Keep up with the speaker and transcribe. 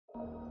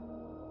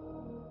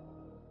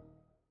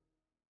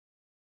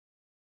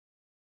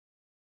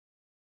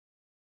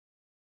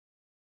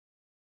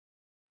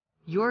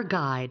your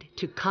guide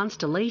to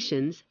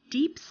constellations,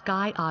 deep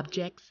sky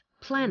objects,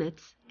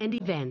 planets, and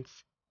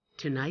events.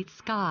 Tonight's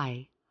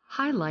sky,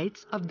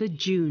 highlights of the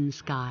June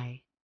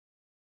sky.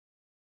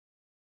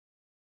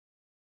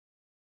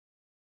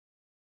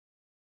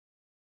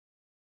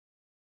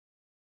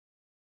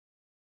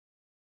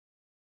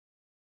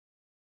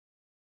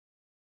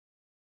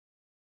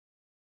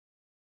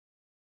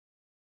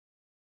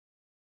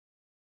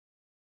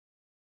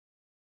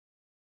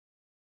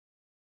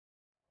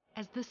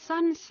 As the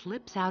sun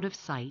slips out of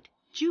sight,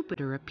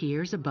 Jupiter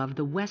appears above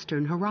the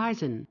western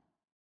horizon.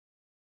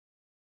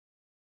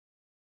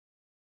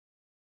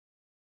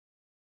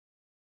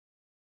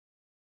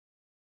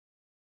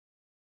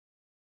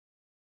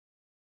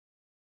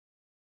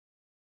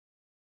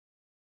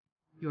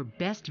 Your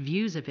best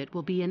views of it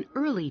will be in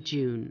early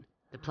June.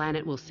 The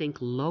planet will sink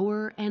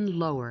lower and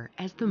lower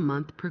as the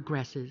month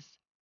progresses.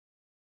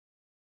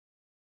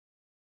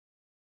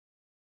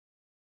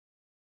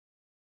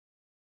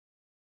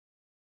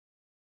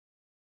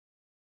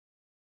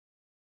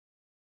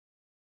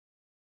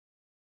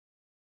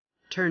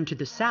 Turn to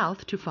the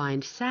south to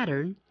find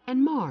Saturn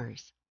and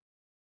Mars.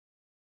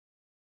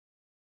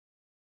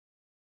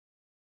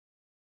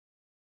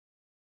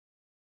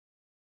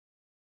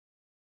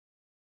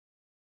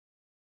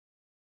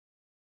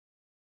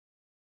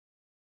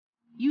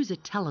 Use a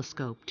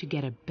telescope to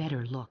get a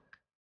better look.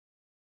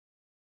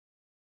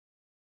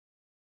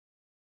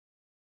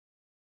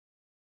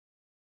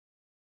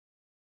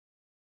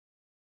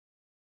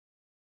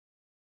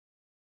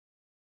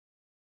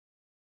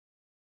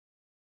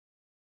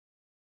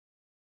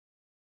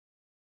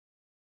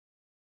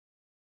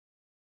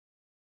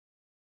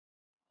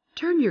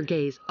 Turn your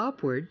gaze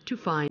upward to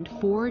find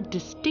 4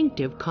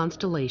 distinctive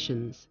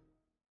constellations.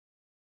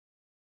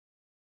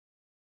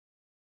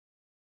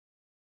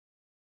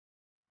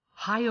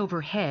 High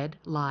overhead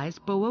lies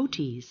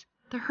Boötes,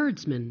 the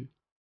herdsman.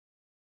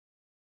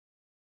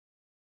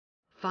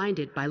 Find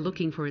it by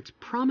looking for its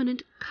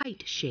prominent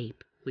kite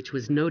shape, which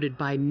was noted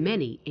by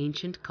many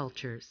ancient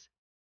cultures.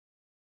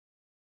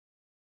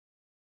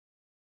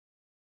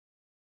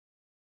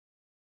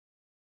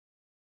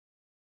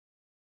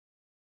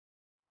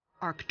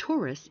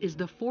 Arcturus is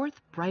the 4th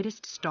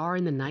brightest star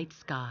in the night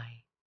sky.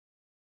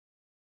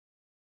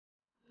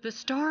 The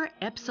star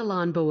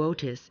Epsilon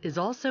Boötis is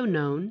also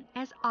known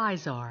as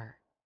Izar.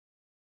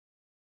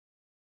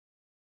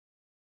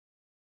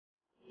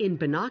 In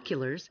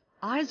binoculars,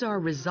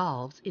 Izar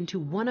resolves into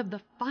one of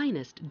the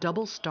finest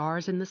double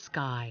stars in the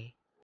sky.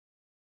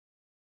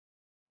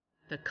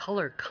 The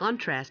color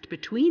contrast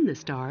between the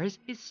stars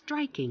is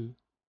striking.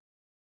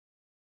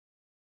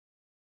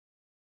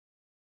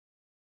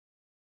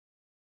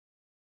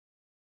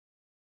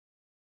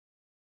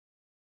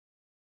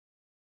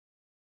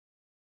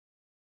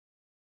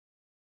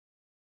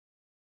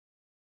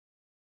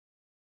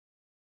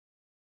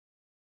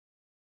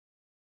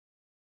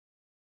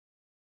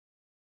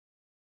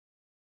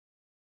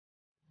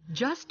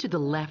 Just to the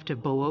left of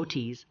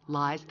Boötes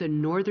lies the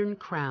northern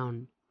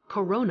crown,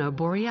 Corona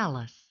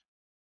Borealis.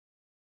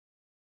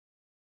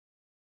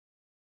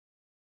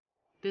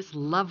 This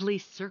lovely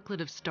circlet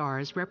of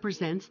stars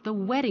represents the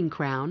wedding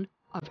crown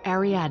of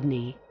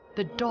Ariadne,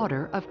 the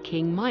daughter of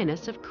King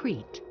Minos of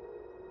Crete.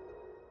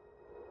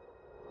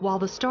 While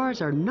the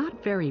stars are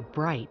not very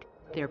bright,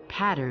 their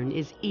pattern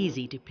is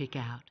easy to pick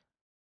out.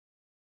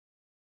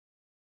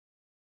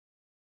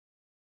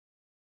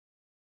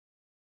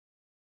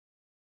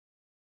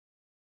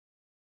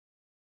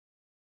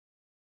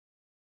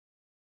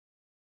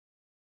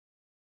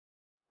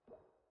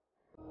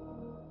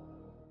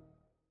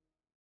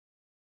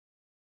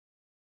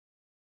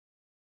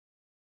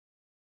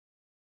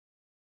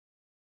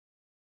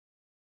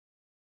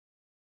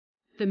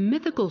 The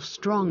mythical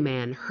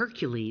strongman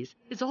Hercules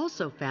is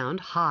also found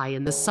high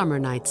in the summer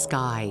night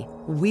sky,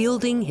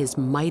 wielding his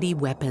mighty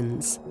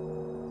weapons.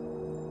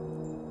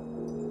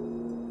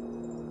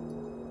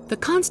 The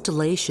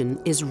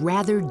constellation is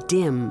rather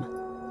dim.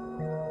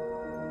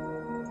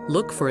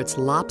 Look for its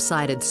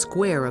lopsided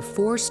square of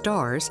 4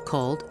 stars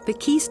called the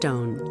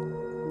keystone.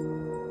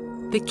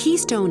 The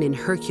keystone in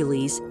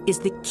Hercules is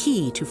the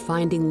key to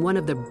finding one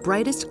of the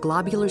brightest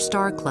globular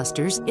star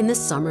clusters in the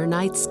summer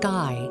night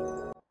sky.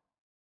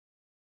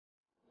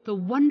 The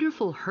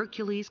wonderful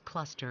Hercules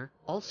cluster,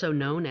 also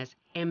known as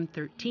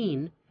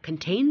M13,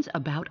 contains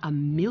about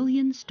 1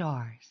 million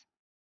stars.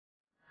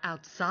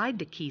 Outside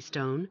the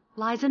keystone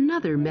lies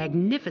another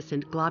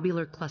magnificent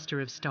globular cluster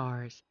of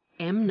stars,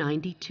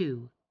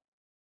 M92.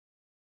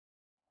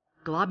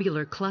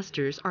 Globular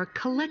clusters are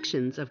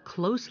collections of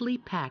closely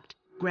packed,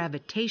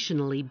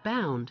 gravitationally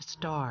bound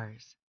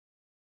stars.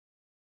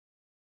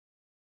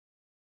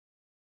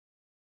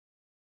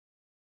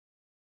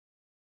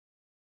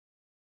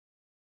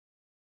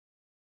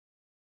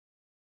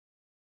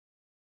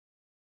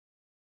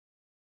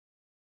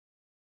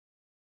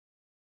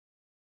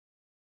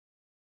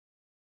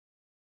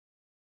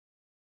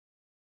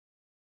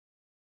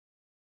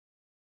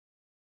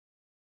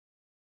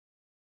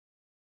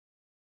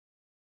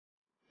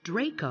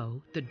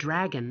 Draco, the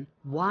dragon,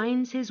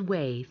 winds his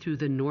way through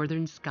the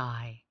northern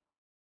sky.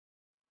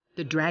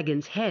 The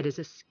dragon's head is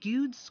a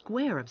skewed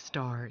square of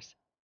stars.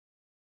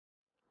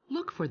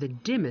 Look for the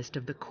dimmest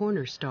of the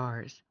corner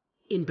stars.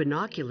 In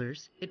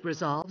binoculars, it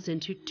resolves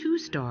into two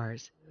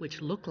stars, which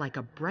look like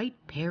a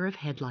bright pair of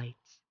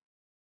headlights.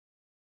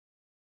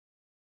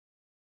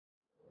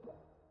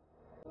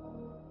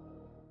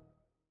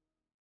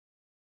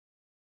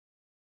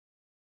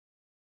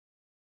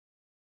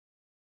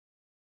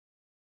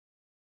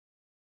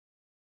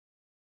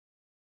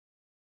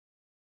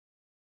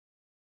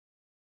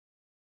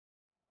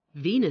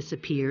 Venus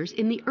appears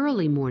in the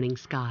early morning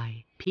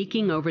sky,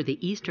 peeking over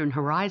the eastern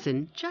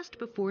horizon just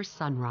before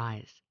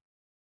sunrise.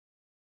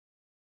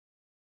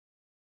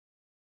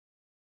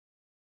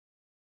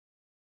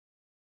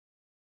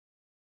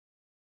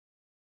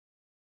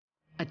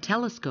 A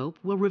telescope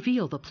will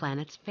reveal the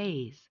planet's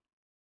phase.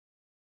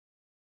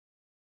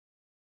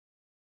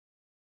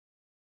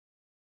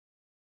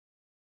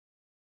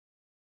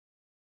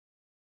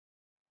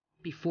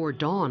 Before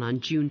dawn on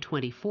June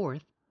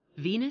 24th,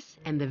 Venus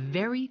and the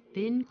very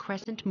thin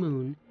crescent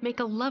moon make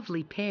a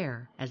lovely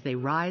pair as they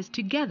rise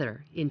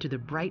together into the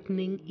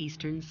brightening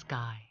eastern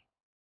sky.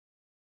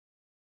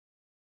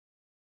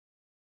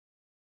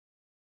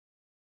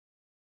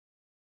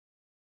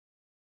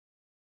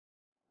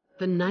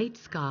 The night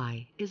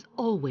sky is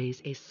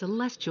always a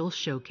celestial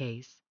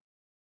showcase.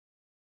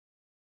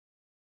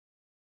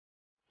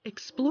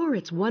 Explore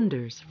its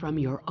wonders from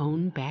your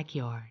own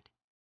backyard.